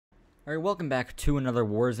Alright, welcome back to another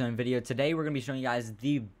Warzone video. Today we're going to be showing you guys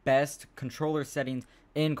the best controller settings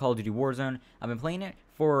in Call of Duty Warzone. I've been playing it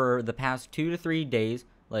for the past 2 to 3 days.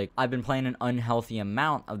 I've been playing an unhealthy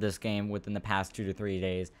amount of this game within the past 2 to 3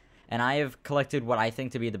 days. And I have collected what I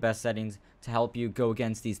think to be the best settings to help you go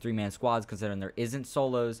against these 3-man squads, considering there isn't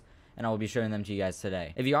solos. And I will be showing them to you guys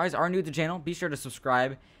today. If you guys are new to the channel, be sure to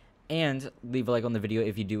subscribe and leave a like on the video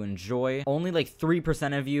if you do enjoy. Only like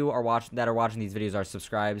 3% of you are watching these videos are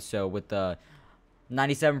subscribed. So with the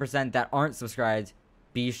 97% that aren't subscribed,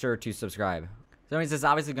 be sure to subscribe. So anyways, this is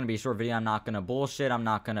obviously going to be a short video. I'm not going to bullshit. I'm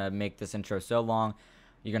not going to make this intro so long.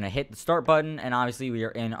 You're going to hit the start button, and obviously we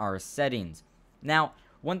are in our settings. Now,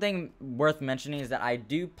 one thing worth mentioning is that I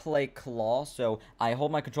do play claw, so I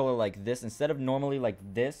hold my controller like this. Instead of normally like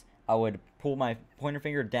this, I would pull my pointer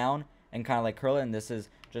finger down and kind of like curl it, and this is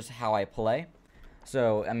just how I play.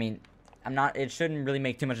 So I mean, it shouldn't really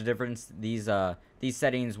make too much of a difference. These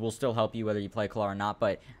settings will still help you whether you play claw or not,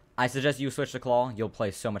 but I suggest you switch to claw. You'll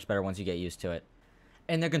play so much better once you get used to it.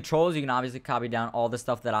 In the controls, you can obviously copy down all the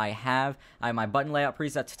stuff that I have. I have my button layout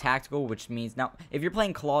preset to tactical, which means now if you're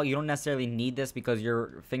playing claw, you don't necessarily need this because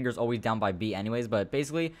your finger's always down by B anyways, but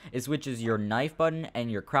basically it switches your knife button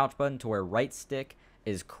and your crouch button to where right stick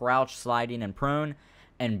is crouch, sliding, and prone,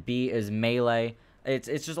 and B is melee. It's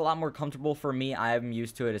just a lot more comfortable for me. I'm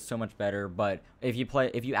used to it. It's so much better. But if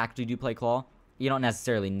you actually do play claw, you don't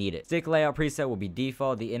necessarily need it. Stick layout preset will be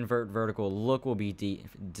default. The invert vertical look will be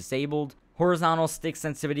disabled. Horizontal stick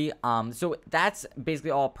sensitivity. So that's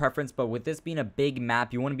basically all preference. But with this being a big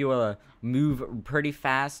map, you want to be able to move pretty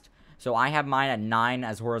fast. So I have mine at 9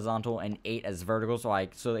 as horizontal and 8 as vertical. So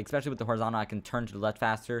especially with the horizontal, I can turn to the left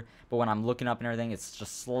faster. But when I'm looking up and everything, it's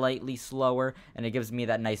just slightly slower, and it gives me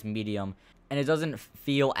that nice medium. And it doesn't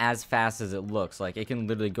feel as fast as it looks. Like, it can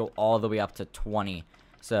literally go all the way up to 20.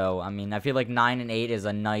 So I mean, I feel like 9 and 8 is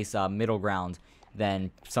a nice middle ground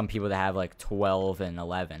than some people that have like 12 and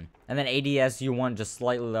 11. And then ADS you want just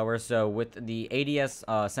slightly lower. So with the ADS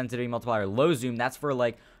sensitivity multiplier low zoom, that's for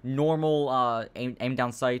like normal aim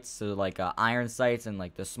down sights, so like iron sights and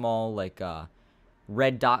like the small like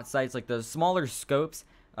red dot sights, like the smaller scopes.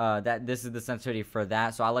 This is the sensitivity for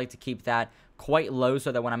that. So I like to keep that quite low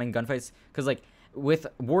so that when I'm in gunfights, because like with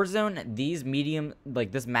Warzone, these medium,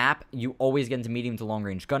 like this map, you always get into medium to long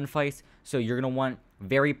range gunfights, so you're gonna want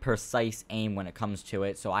very precise aim when it comes to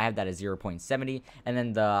it. So I have that as 0.70, and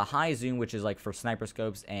then the high zoom, which is like for sniper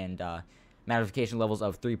scopes and magnification levels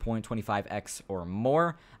of 3.25x or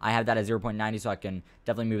more, I have that at 0.90, so I can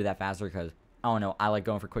definitely move that faster because I don't know, I like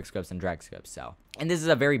going for quick scopes and drag scopes. So, and this is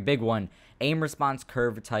a very big one, aim response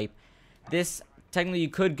curve type. This technically you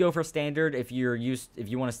could go for standard if you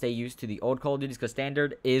want to stay used to the old Call of Duties, because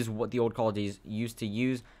standard is what the old Call of Duties used to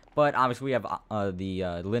use. But obviously we have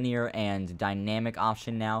the linear and dynamic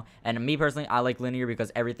option now. And me personally, I like linear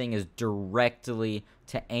because everything is directly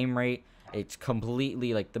to aim rate. It's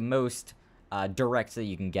completely like the most direct that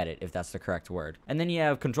you can get it, if that's the correct word. And then you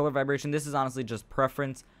have controller vibration. This is honestly just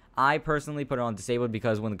preference. I personally put it on disabled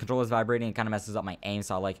because when the controller is vibrating, it kind of messes up my aim,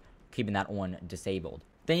 so I like keeping that on disabled.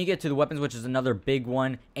 Then you get to the weapons, which is another big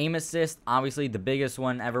one. Aim assist, obviously the biggest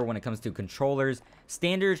one ever when it comes to controllers.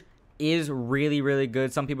 Standard is really, really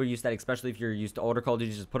good. Some people use that, especially if you're used to older Call of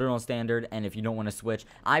Duty, just put it on standard, and if you don't want to switch.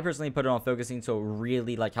 I personally put it on focusing, so it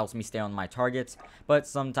really like helps me stay on my targets, but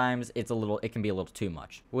sometimes it can be a little too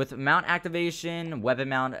much. With mount activation, weapon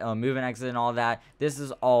mount, movement exit, and all that, this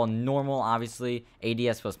is all normal, obviously.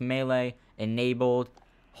 ADS plus melee, enabled.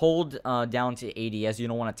 Hold down to ADS. You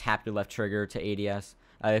don't want to tap your left trigger to ADS.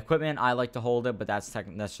 Equipment, I like to hold it, but that's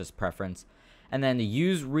just preference. And then the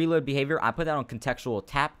use reload behavior, I put that on contextual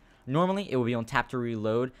tap. Normally, it would be on tap to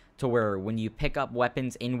reload, to where when you pick up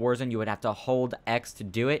weapons in Warzone, you would have to hold X to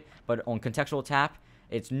do it. But on contextual tap,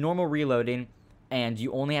 it's normal reloading, and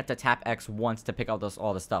you only have to tap X once to pick up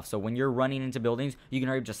all the stuff. So when you're running into buildings, you can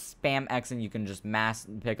already just spam X, and you can just mass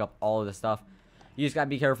pick up all of the stuff. You just gotta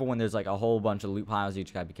be careful when there's like a whole bunch of loot piles. You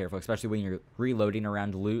just gotta be careful, especially when you're reloading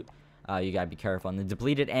around loot. You gotta be careful. And the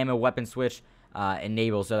depleted ammo weapon switch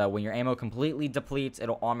enable, so that when your ammo completely depletes,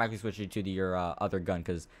 it'll automatically switch you to your other gun.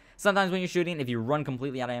 Because sometimes when you're shooting, if you run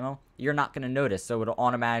completely out of ammo, you're not gonna notice. So it'll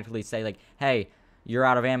automatically say like, "Hey, you're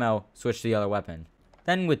out of ammo. Switch to the other weapon."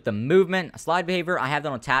 Then with the movement slide behavior, I have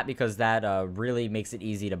that on tap because that really makes it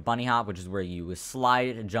easy to bunny hop, which is where you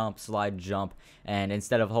slide, jump, and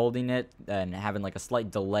instead of holding it and having like a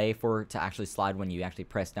slight delay for it to actually slide when you actually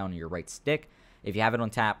press down on your right stick, if you have it on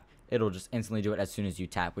tap, it'll just instantly do it as soon as you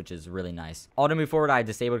tap, which is really nice. Auto move forward, I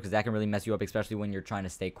disabled because that can really mess you up, especially when you're trying to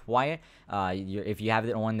stay quiet. If you have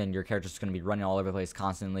it on, then your character's just going to be running all over the place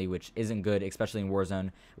constantly, which isn't good, especially in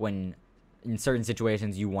Warzone when in certain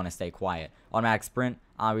situations you want to stay quiet. Automatic sprint,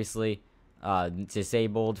 obviously,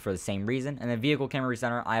 disabled for the same reason. And then vehicle camera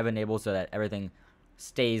recenter, I have enabled so that everything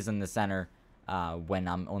stays in the center when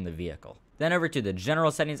I'm on the vehicle. Then over to the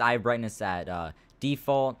general settings, I have brightness at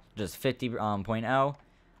default, just 50.0.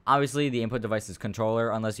 Obviously, the input device is controller,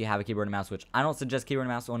 unless you have a keyboard and mouse, which I don't suggest keyboard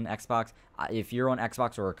and mouse on Xbox. If you're on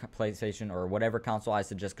Xbox or PlayStation or whatever console, I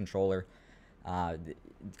suggest controller,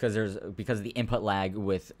 because of the input lag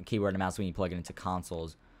with keyboard and mouse when you plug it into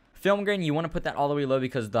consoles. Film grain, you want to put that all the way low,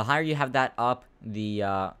 because the higher you have that up, the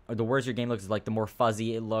worse your game looks. Like the more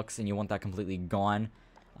fuzzy it looks, and you want that completely gone.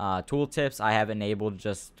 Tooltips I have enabled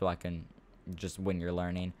just so I can when you're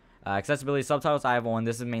learning. Accessibility subtitles I have on.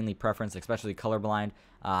 This is mainly preference, especially colorblind.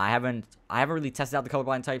 I haven't really tested out the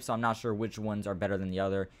colorblind type, so I'm not sure which ones are better than the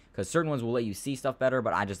other, because certain ones will let you see stuff better,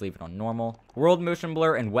 but I just leave it on normal. World motion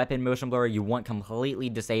blur and weapon motion blur you want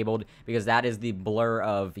completely disabled, because that is the blur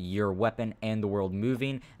of your weapon and the world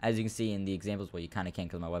moving. As you can see in the examples, well, you kind of can't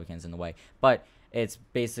because my webcam's in the way, but it's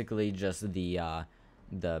basically just the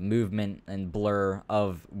movement and blur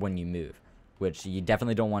of when you move, which you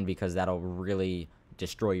definitely don't want, because that'll really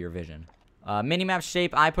destroy your vision. Minimap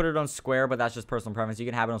shape, I put it on square, but that's just personal preference. You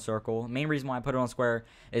can have it on circle. Main reason why I put it on square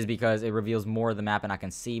is because it reveals more of the map and I can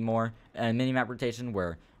see more. And minimap rotation,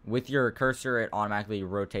 where with your cursor it automatically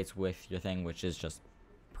rotates with your thing, which is just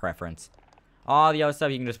preference. All the other stuff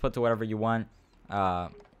you can just put to whatever you want,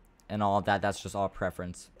 and all of that, that's just all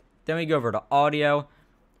preference. Then we go over to audio.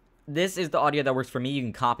 This is the audio that works for me. You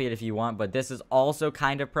can copy it if you want, but this is also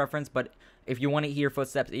kind of preference. But if you want to hear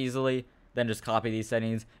footsteps easily, then just copy these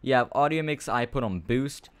settings. You have audio mix, I put on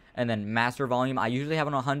boost, and then master volume, I usually have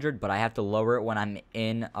it on 100, but I have to lower it when I'm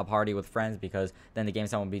in a party with friends, because then the game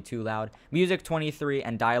sound will be too loud. Music 23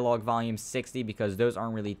 and dialogue volume 60, because those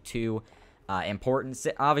aren't really too important.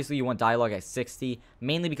 Obviously you want dialogue at 60,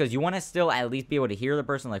 mainly because you want to still at least be able to hear the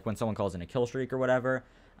person, like when someone calls in a kill streak or whatever.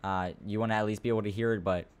 You want to at least be able to hear it,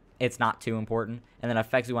 but it's not too important. And then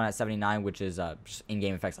effects you want at 79, which is just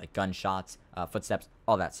in-game effects like gunshots, footsteps,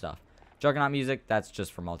 all that stuff. Juggernaut music, that's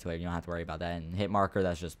just for multiplayer. You don't have to worry about that. And hit marker,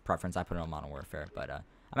 that's just preference. I put it on Modern Warfare. But I'm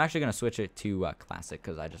actually going to switch it to classic,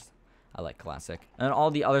 because I like classic. And then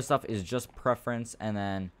all the other stuff is just preference. And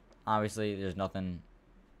then obviously there's nothing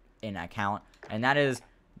in account. And that is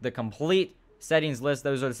the complete settings list.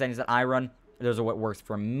 Those are the settings that I run. Those are what works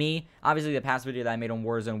for me. Obviously, the past video that I made on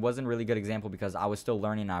Warzone wasn't a really good example, because I was still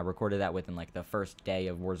learning. I recorded that within like the first day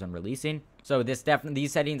of Warzone releasing. So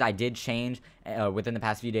these settings I did change within the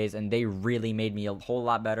past few days, and they really made me a whole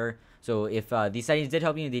lot better. So if these settings did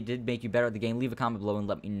help you, they did make you better at the game, leave a comment below and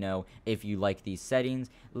let me know if you like these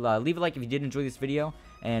settings. Leave a like if you did enjoy this video,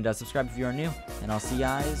 and subscribe if you are new. And I'll see you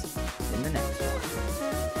guys in the next one.